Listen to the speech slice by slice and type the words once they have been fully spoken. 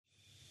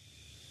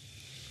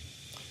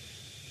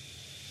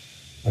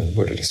When the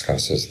Buddha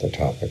discusses the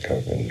topic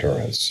of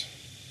endurance,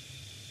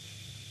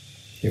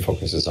 he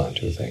focuses on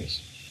two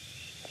things: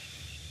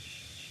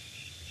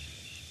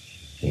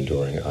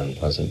 enduring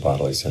unpleasant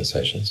bodily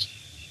sensations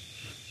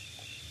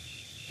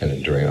and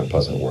enduring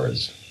unpleasant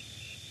words.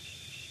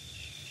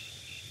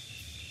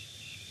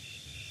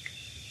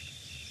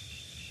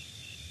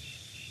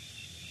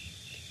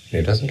 And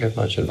he doesn't give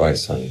much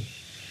advice on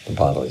the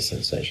bodily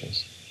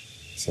sensations.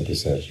 He simply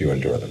says, you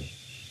endure them.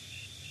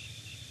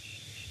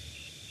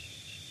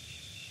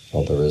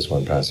 Well, there is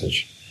one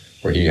passage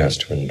where he has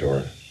to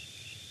endure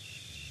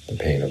the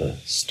pain of a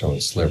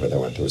stone sliver that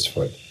went through his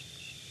foot.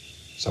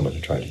 Someone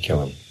had tried to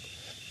kill him.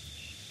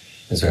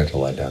 And so he had to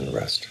lie down to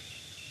rest.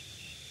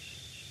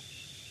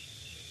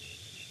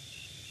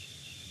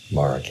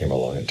 Mara came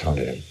along and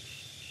taunted him.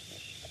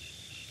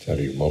 Said,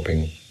 are you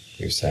moping?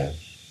 Are you sad?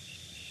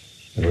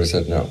 The Buddha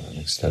said, no, I'm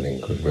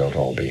extending goodwill to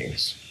all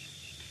beings.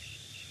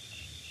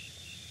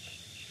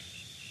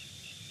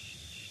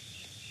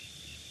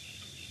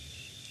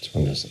 It's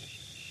when there's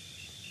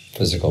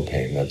physical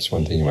pain, that's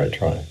one thing you might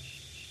try.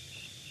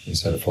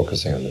 Instead of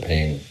focusing on the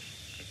pain,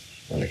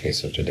 in the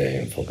case of today,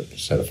 and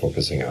instead of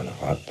focusing on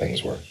how hot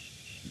things were,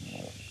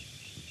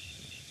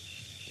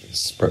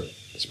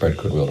 spread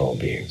goodwill to all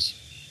beings.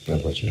 In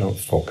other words, you don't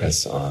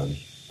focus on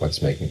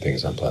what's making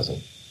things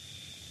unpleasant.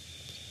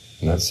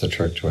 And that's the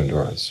trick to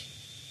endurance.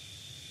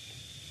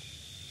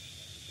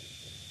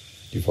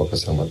 You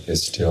focus on what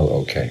is still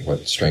okay,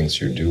 what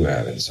strengths you do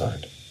have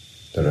inside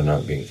that are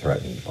not being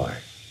threatened by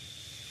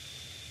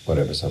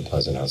whatever's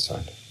unpleasant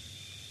outside.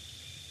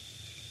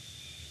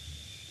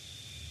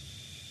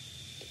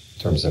 In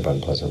terms of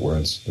unpleasant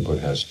words, the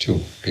Buddha has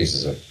two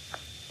pieces of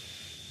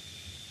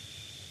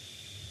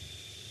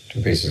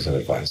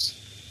advice.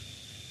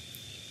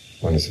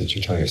 One is that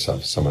you tell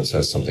yourself, someone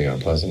says something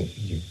unpleasant,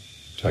 you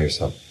tell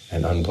yourself,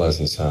 an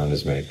unpleasant sound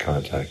has made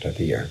contact at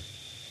the ear.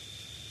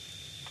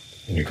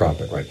 And you drop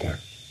it right there.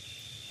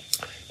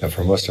 Now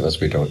for most of us,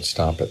 we don't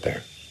stop it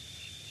there.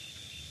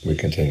 We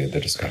continue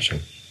the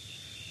discussion.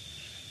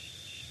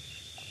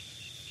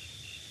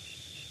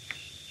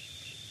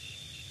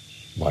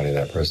 Why did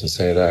that person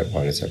say that?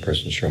 Why does that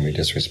person show me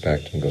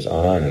disrespect? And goes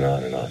on and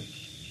on and on.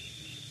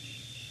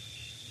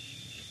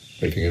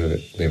 But if you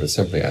leave it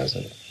simply as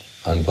an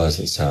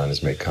unpleasant sound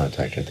has made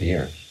contact at the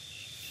ear,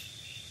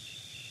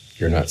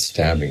 you're not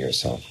stabbing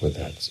yourself with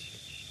that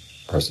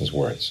person's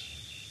words.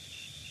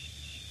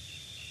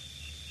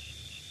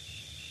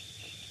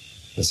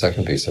 The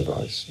second piece of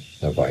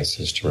advice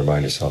is to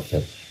remind yourself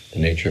that the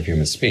nature of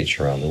human speech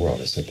around the world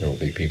is that there will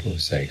be people who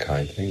say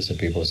kind things and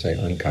people who say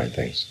unkind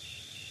things.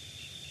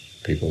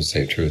 People who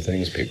say true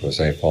things, people who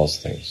say false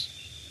things.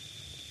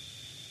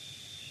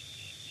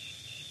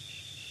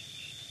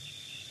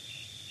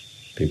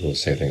 People who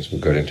say things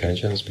with good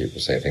intentions, people who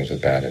say things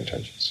with bad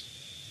intentions.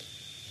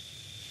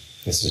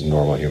 This is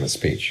normal human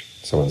speech.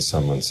 So when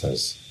someone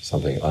says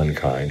something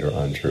unkind or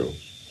untrue,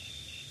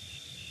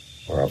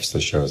 or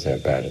obviously shows they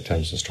have bad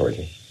intentions toward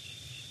you,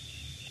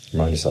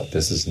 remind yourself,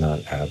 this is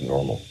not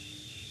abnormal.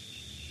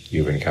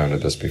 You've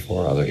encountered this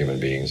before, other human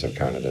beings have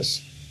encountered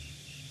this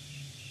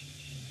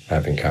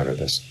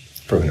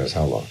for who knows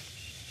how long.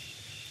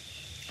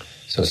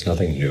 So it's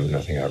nothing new,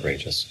 nothing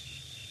outrageous,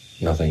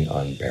 nothing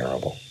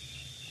unbearable.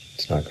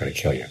 It's not going to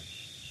kill you.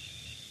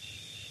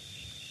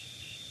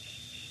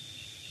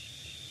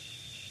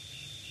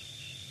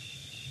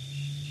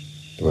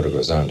 The Buddha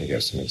goes on to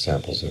give some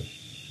examples of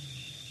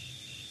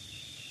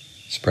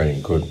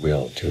spreading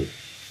goodwill to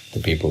the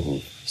people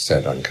who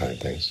said unkind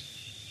things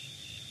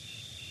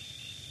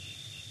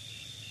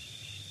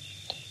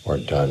or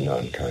done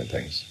unkind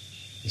things.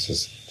 He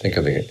says, think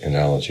of the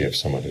analogy of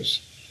someone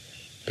who's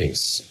being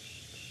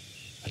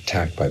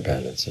attacked by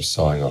bandits or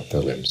sawing off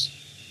their limbs.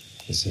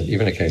 He said,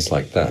 even in a case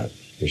like that,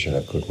 you should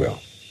have goodwill,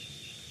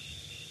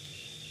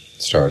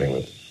 starting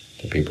with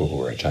the people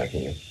who are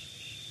attacking you,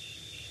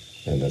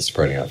 and then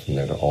spreading out from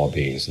there to all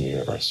beings in the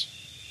universe.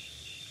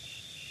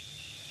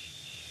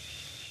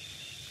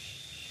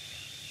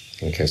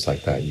 In a case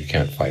like that, you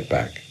can't fight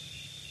back.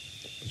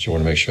 But you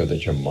want to make sure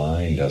that your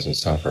mind doesn't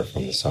suffer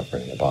from the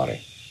suffering in the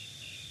body.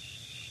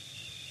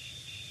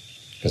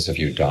 Because if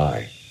you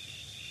die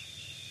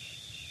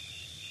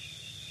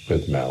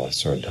with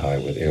malice or die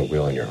with ill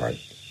will in your heart,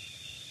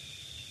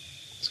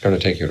 it's going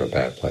to take you to a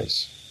bad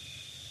place.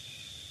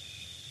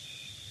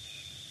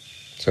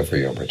 So for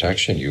your own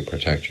protection, you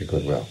protect your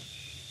goodwill.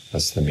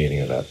 That's the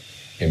meaning of that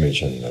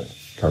image in the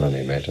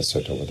Karunametta Metta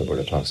Sutta, where the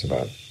Buddha talks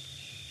about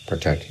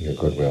protecting your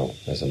goodwill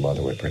as a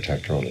mother would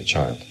protect her only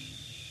child.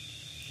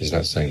 He's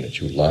not saying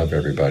that you love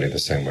everybody the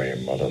same way a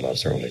mother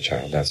loves her only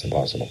child. That's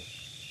impossible.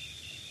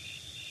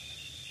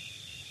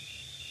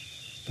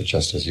 But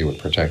just as you would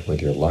protect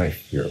with your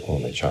life your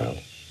only child,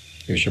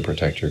 you should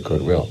protect your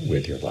goodwill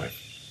with your life.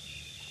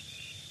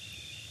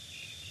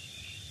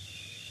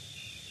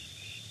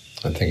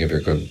 And think of your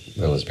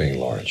goodwill as being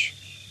large.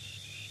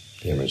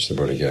 The image the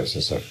Buddha gives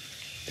is of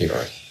the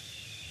earth.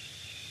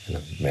 And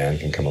a man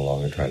can come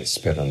along and try to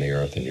spit on the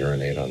earth and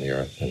urinate on the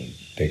earth and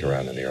dig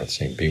around in the earth,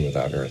 saying, be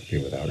without earth,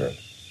 be without earth.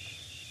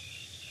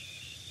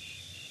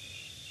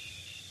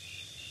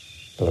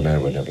 But the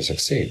man would never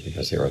succeed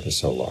because the earth is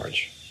so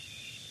large.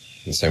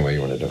 In the same way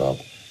you want to develop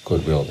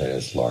goodwill that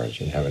is large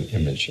and have an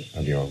image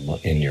of your own,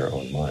 in your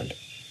own mind.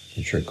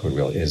 That your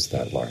goodwill is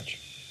that large.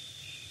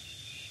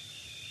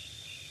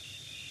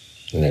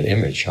 And that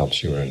image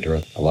helps you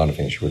endure a lot of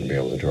things you wouldn't be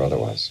able to do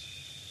otherwise.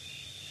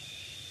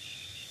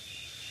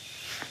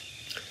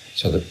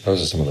 So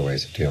those are some of the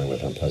ways of dealing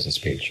with unpleasant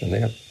speech. And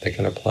they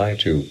can apply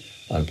to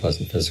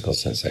unpleasant physical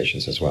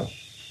sensations as well.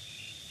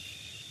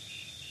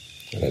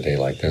 On a day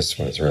like this,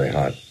 when it's very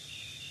hot,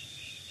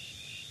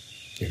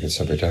 you can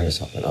simply tell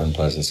yourself an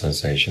unpleasant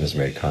sensation has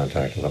made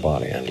contact with the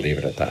body and leave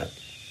it at that.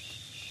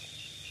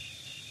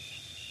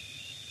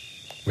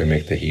 We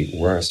make the heat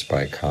worse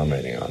by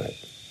commenting on it,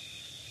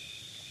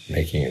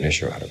 making an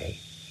issue out of it.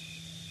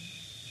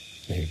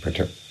 You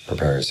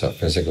prepare yourself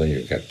physically,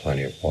 you get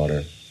plenty of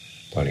water,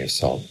 plenty of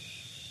salt.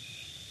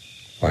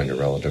 Find a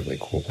relatively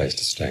cool place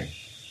to stay.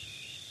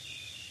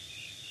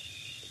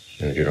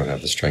 And if you don't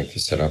have the strength to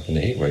sit up in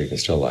the heat, well, you can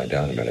still lie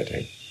down and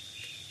meditate.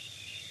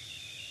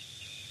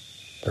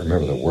 But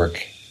remember, the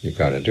work you've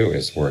got to do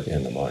is work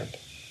in the mind.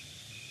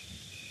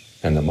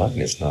 And the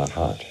mind is not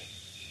hot.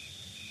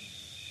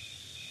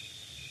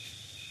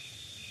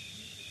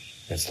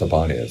 It's the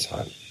body that's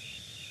hot.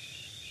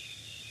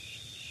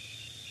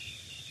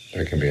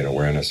 There can be an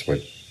awareness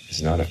which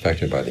is not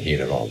affected by the heat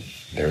at all.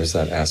 There is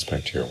that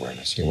aspect to your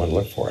awareness. You want to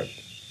look for it.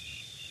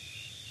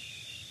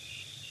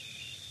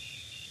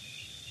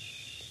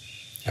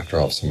 After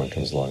all, if someone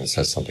comes along and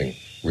says something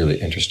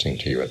really interesting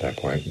to you at that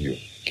point, you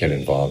get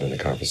involved in the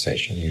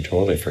conversation, you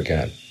totally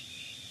forget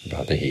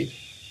about the heat.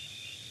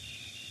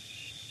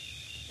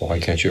 Well, why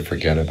can't you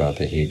forget about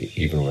the heat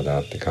even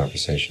without the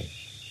conversation?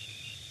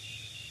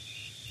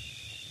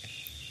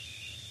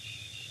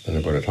 And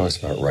the Buddha talks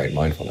about right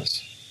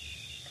mindfulness.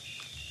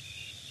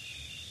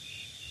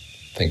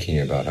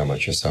 Thinking about how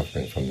much you're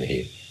suffering from the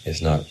heat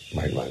is not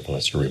right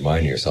mindfulness. You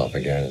remind yourself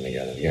again and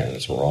again and again.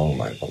 It's wrong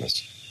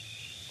mindfulness.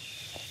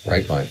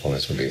 Right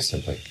mindfulness would be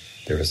simply,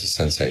 there is a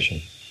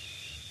sensation,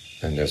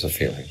 and there's a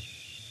feeling,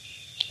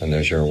 and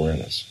there's your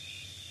awareness.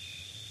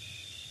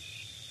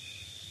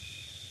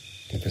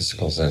 The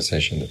physical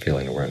sensation, the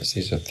feeling, awareness,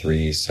 these are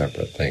three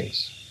separate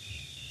things.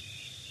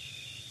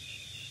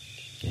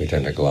 We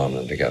tend to glom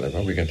them together,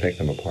 but we can take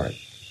them apart.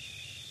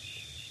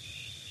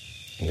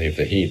 And leave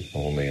the heat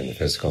only in the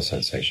physical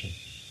sensation.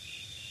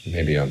 It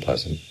may be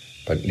unpleasant,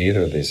 but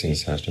neither of these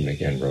things has to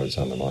make inroads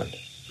on the mind.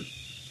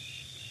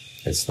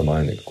 It's the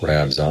mind that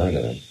grabs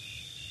onto them.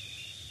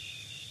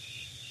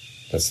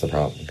 That's the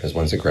problem, because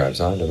once it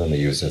grabs onto them, it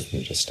uses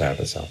them to stab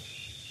itself.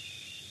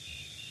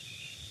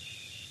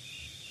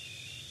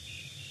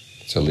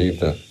 So leave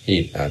the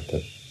heat at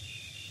the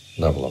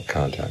level of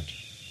contact,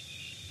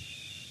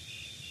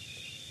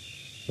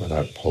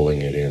 without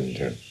pulling it in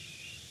to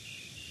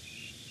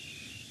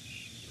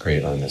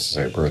create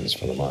unnecessary burdens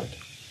for the mind.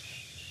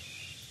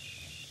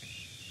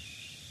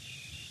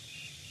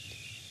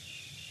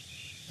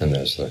 And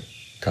there's the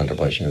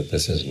contemplation that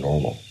this is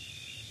normal.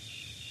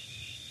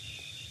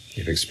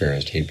 You've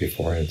experienced heat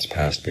before, and it's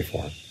passed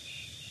before.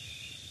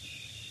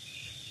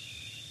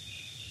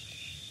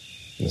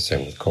 And the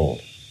same with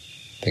cold.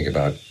 Think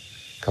about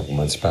a couple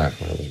months back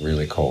when it was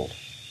really cold.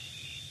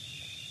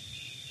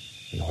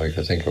 And all you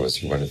could think of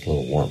was you wanted a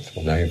little warmth.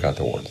 Well, now you've got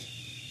the warmth.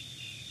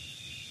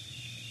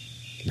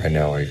 Right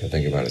now, all you can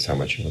think about is how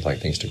much you would like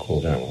things to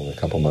cool down. Well, in a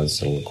couple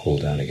months, it'll cool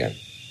down again.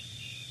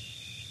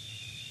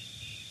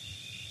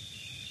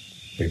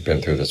 We've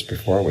been through this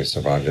before, we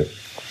survived it.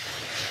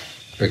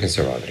 We can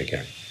survive it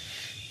again.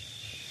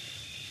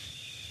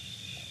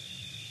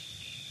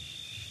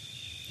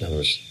 In other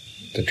words,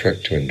 the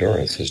trick to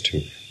endurance is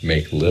to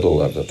make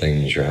little of the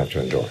things you have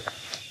to endure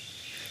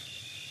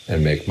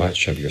and make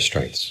much of your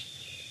strengths.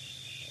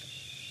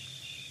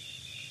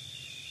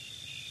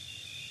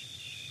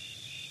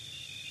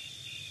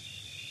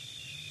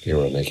 If you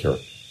were to make your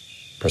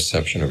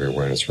perception of your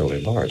awareness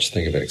really large,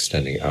 think of it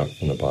extending out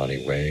from the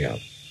body, way out.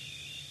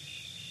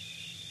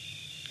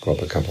 Go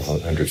up a couple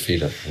 100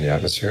 feet up in the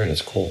atmosphere and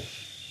it's cool,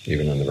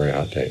 even on the very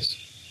hot days.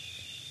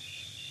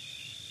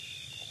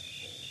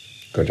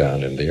 Go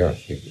down into the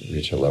earth, you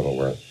reach a level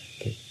where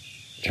the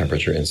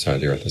temperature inside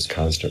the earth is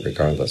constant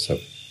regardless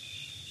of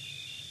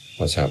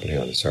what's happening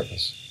on the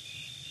surface.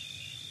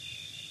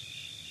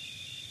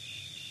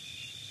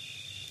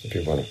 If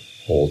you want to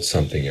hold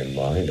something in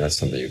mind, that's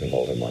something you can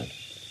hold in mind.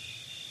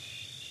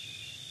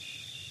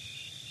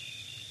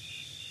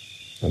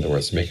 In other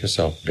words, make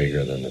yourself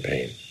bigger than the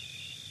pain.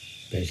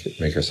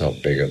 Make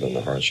yourself bigger than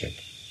the hardship.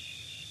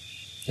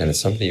 And it's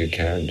something you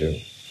can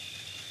do.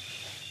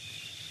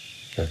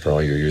 After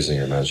all, you're using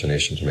your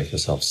imagination to make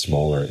yourself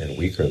smaller and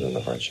weaker than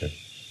the hardship.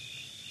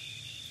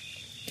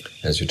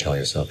 As you tell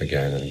yourself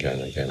again and again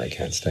and again, I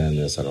can't stand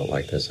this, I don't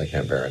like this, I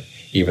can't bear it.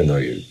 Even though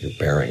you're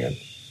bearing it,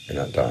 you're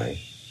not dying.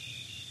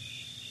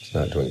 It's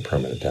not doing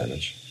permanent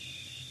damage.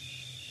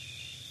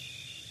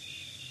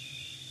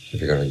 If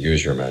you're going to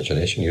use your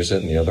imagination, use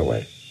it in the other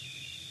way.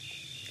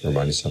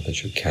 Remind yourself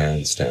that you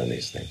can stand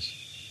these things.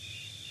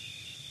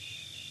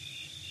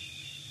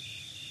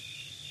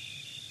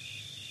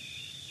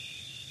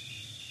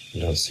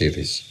 You don't see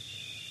these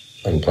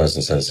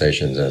unpleasant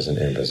sensations as an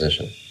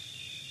imposition.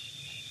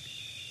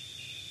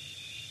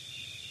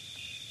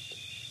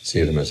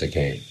 See them as a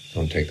game.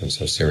 Don't take them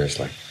so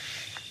seriously.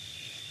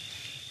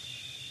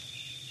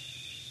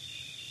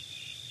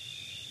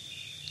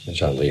 And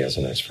John Lee has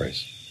a nice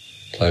phrase.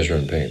 Pleasure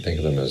and pain, think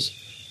of them as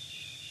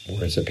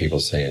words that people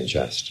say in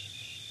jest.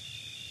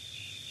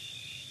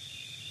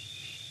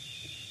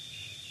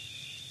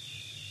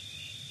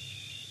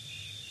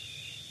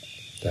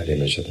 That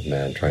image of the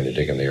man trying to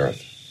dig in the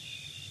earth.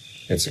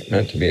 It's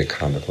meant to be a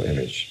comical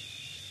image.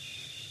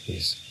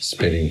 He's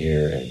spitting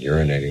here and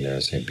urinating there,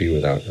 saying, be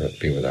without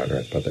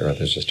earth, but the earth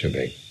is just too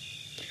big.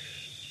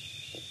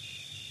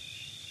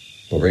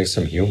 We'll bring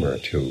some humor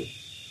to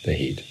the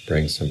heat,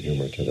 bring some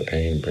humor to the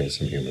pain, bring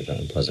some humor to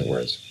unpleasant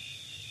words.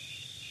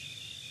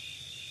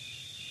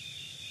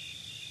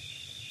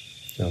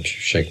 Helps you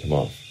shake them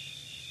off.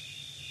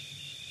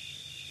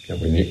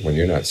 And when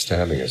you're not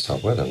stabbing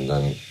yourself with them,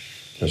 then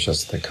there's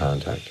just the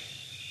contact.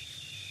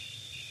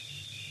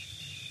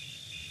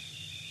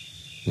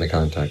 And the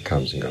contact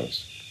comes and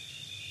goes.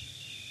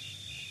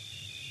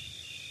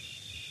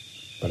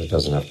 But it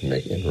doesn't have to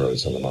make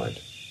inroads on the mind.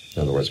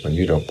 In other words, when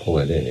you don't pull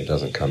it in, it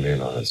doesn't come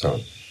in on its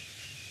own.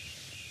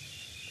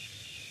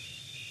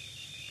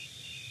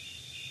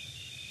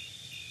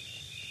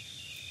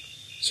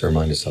 So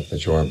remind yourself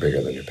that you are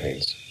bigger than your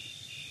pains.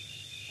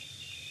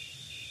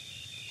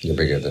 You're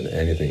bigger than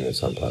anything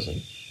that's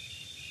unpleasant.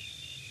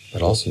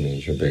 That also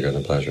means you're bigger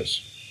than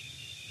pleasures.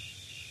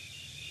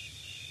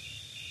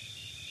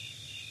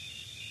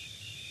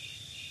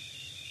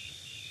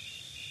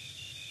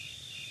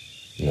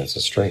 And that's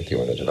a strength you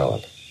want to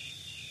develop.